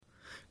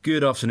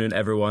Good afternoon,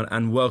 everyone,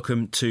 and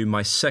welcome to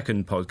my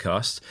second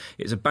podcast.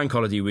 It's a bank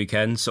holiday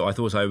weekend, so I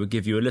thought I would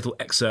give you a little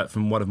excerpt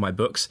from one of my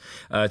books.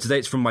 Today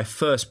it's from my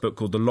first book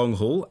called The Long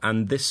Haul,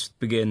 and this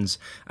begins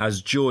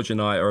as George and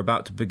I are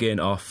about to begin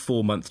our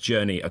 4-month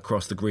journey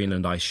across the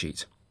Greenland ice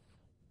sheet.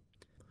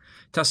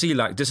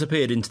 Tasiilaq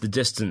disappeared into the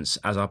distance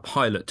as our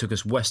pilot took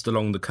us west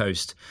along the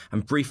coast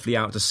and briefly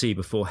out to sea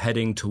before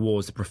heading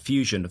towards the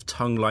profusion of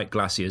tongue-like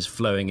glaciers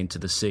flowing into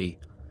the sea.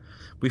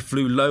 We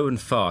flew low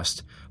and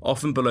fast,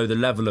 often below the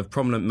level of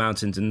prominent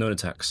mountains in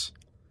Nunataks.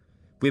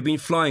 We had been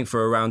flying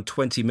for around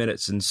 20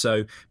 minutes, and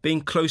so,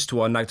 being close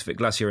to our Naglfit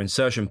Glacier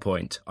insertion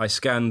point, I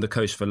scanned the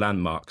coast for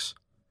landmarks.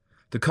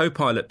 The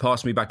co-pilot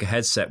passed me back a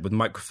headset with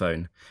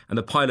microphone, and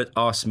the pilot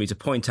asked me to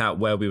point out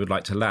where we would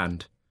like to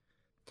land.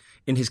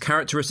 In his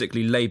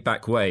characteristically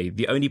laid-back way,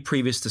 the only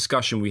previous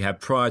discussion we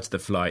had prior to the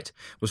flight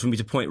was for me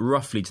to point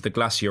roughly to the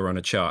glacier on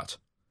a chart.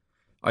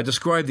 I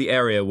described the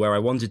area where I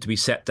wanted to be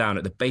set down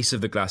at the base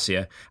of the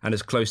glacier and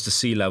as close to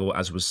sea level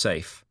as was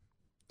safe.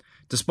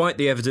 Despite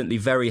the evidently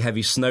very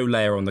heavy snow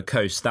layer on the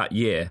coast that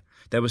year,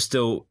 there were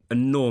still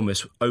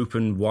enormous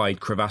open,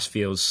 wide crevasse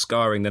fields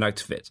scarring the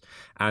Naglfit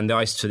and the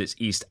ice to its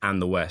east and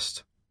the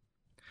west.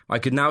 I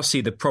could now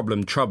see the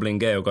problem troubling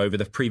Georg over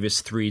the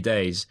previous 3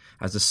 days,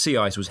 as the sea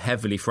ice was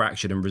heavily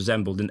fractured and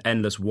resembled an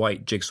endless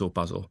white jigsaw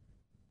puzzle.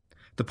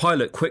 The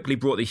pilot quickly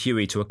brought the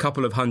Huey to a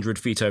couple of 100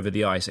 feet over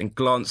the ice and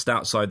glanced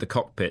outside the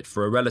cockpit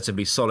for a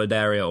relatively solid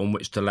area on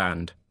which to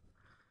land.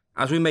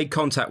 As we made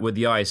contact with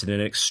the ice in an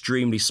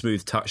extremely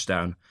smooth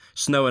touchdown,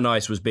 snow and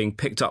ice was being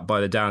picked up by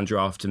the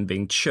downdraft and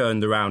being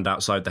churned around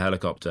outside the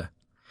helicopter.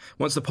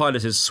 Once the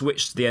pilot had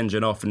switched the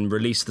engine off and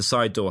released the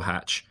side door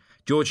hatch,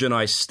 George and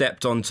I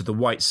stepped onto the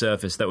white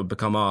surface that would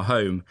become our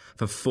home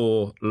for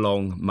 4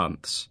 long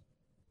months.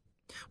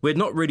 We had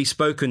not really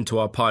spoken to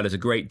our pilot a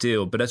great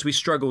deal, but as we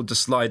struggled to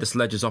slide the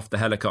sledges off the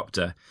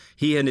helicopter,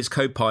 he and his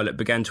co-pilot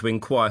began to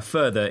inquire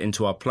further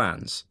into our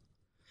plans.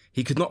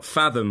 He could not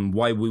fathom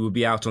why we would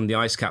be out on the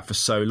ice cap for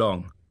so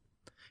long.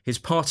 His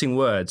parting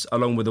words,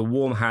 along with a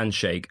warm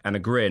handshake and a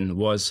grin,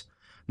 was,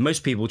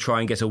 "Most people try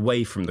and get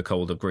away from the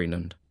cold of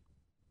Greenland."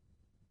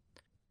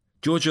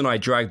 George and I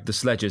dragged the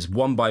sledges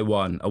one by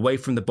one away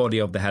from the body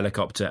of the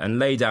helicopter and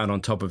lay down on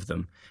top of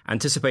them,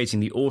 anticipating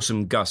the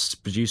awesome gusts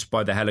produced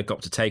by the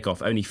helicopter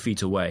takeoff only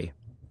feet away.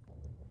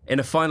 In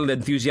a final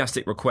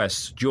enthusiastic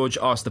request, George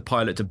asked the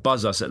pilot to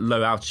buzz us at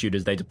low altitude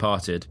as they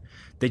departed.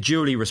 They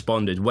duly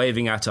responded,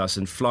 waving at us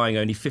and flying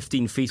only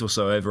 15 feet or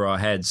so over our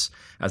heads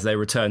as they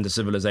returned to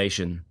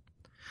civilization.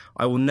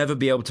 I will never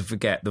be able to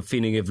forget the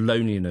feeling of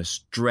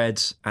loneliness,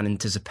 dread and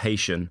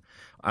anticipation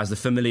as the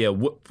familiar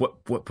whoop,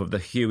 whoop, whoop of the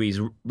Huey's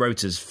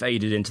rotors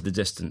faded into the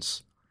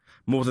distance.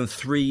 More than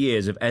 3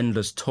 years of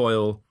endless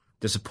toil,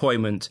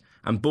 disappointment,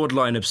 and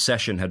borderline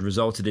obsession had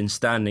resulted in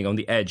standing on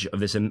the edge of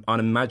this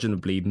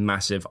unimaginably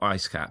massive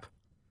ice cap.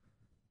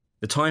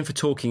 The time for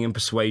talking and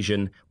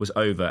persuasion was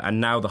over, and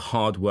now the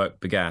hard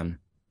work began.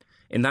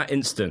 In that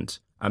instant,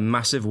 a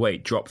massive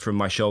weight dropped from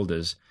my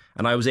shoulders,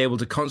 and I was able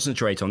to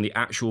concentrate on the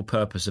actual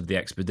purpose of the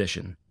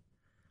expedition.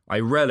 I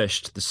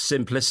relished the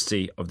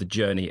simplicity of the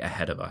journey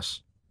ahead of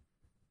us.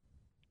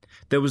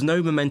 There was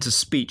no momentous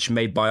speech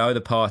made by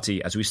either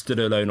party as we stood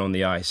alone on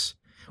the ice.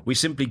 We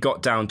simply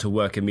got down to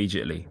work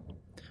immediately.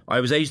 I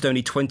was aged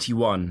only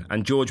 21,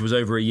 and George was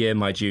over a year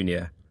my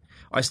junior.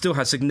 I still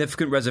had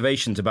significant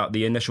reservations about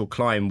the initial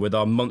climb with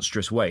our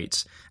monstrous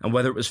weights, and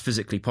whether it was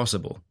physically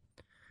possible.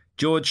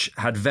 George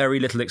had very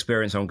little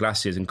experience on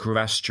glaciers and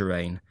crevasse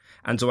terrain,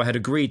 and so I had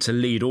agreed to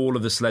lead all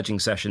of the sledging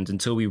sessions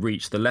until we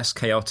reached the less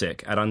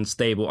chaotic and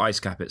unstable ice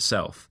cap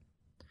itself.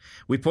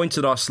 We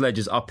pointed our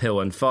sledges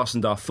uphill and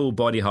fastened our full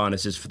body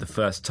harnesses for the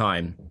first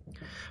time.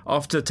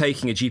 After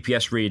taking a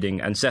GPS reading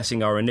and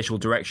setting our initial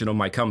direction on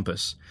my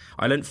compass,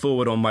 I leant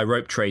forward on my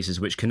rope traces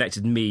which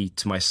connected me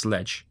to my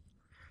sledge.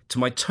 To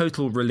my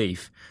total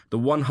relief, the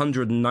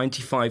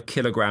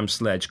 195-kilogram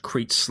sledge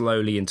creaked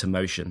slowly into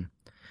motion.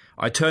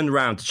 I turned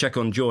round to check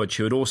on George,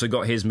 who had also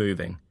got his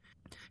moving.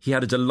 He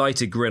had a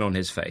delighted grin on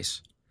his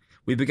face.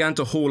 We began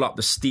to haul up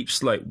the steep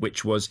slope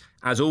which was,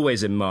 as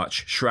always in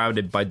March,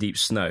 shrouded by deep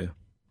snow.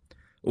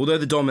 Although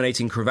the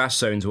dominating crevasse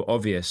zones were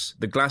obvious,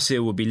 the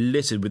glacier would be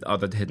littered with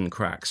other hidden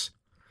cracks.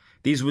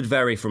 These would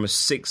vary from a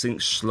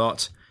 6-inch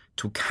slot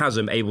to a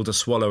chasm able to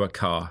swallow a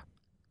car.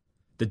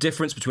 The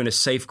difference between a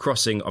safe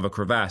crossing of a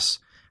crevasse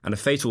and a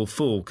fatal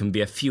fall can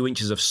be a few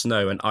inches of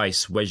snow and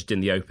ice wedged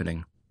in the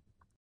opening.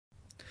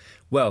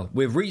 Well,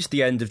 we've reached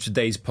the end of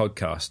today's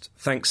podcast.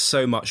 Thanks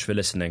so much for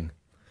listening.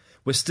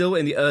 We're still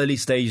in the early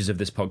stages of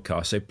this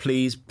podcast, so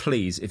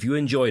please, if you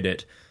enjoyed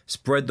it,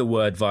 spread the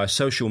word via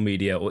social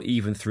media or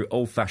even through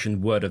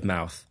old-fashioned word of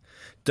mouth.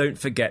 Don't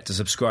forget to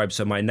subscribe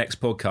so my next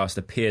podcast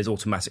appears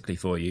automatically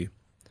for you.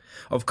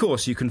 Of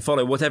course, you can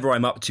follow whatever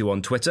I'm up to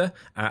on Twitter,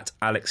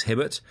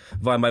 @AlexHibbert,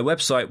 via my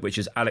website, which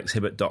is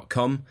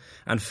alexhibbert.com,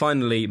 and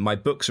finally, my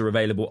books are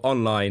available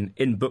online,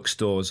 in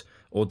bookstores,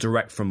 or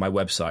direct from my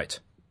website.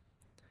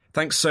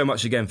 Thanks so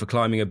much again for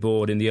climbing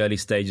aboard in the early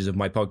stages of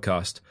my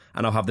podcast,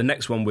 and I'll have the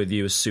next one with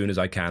you as soon as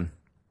I can.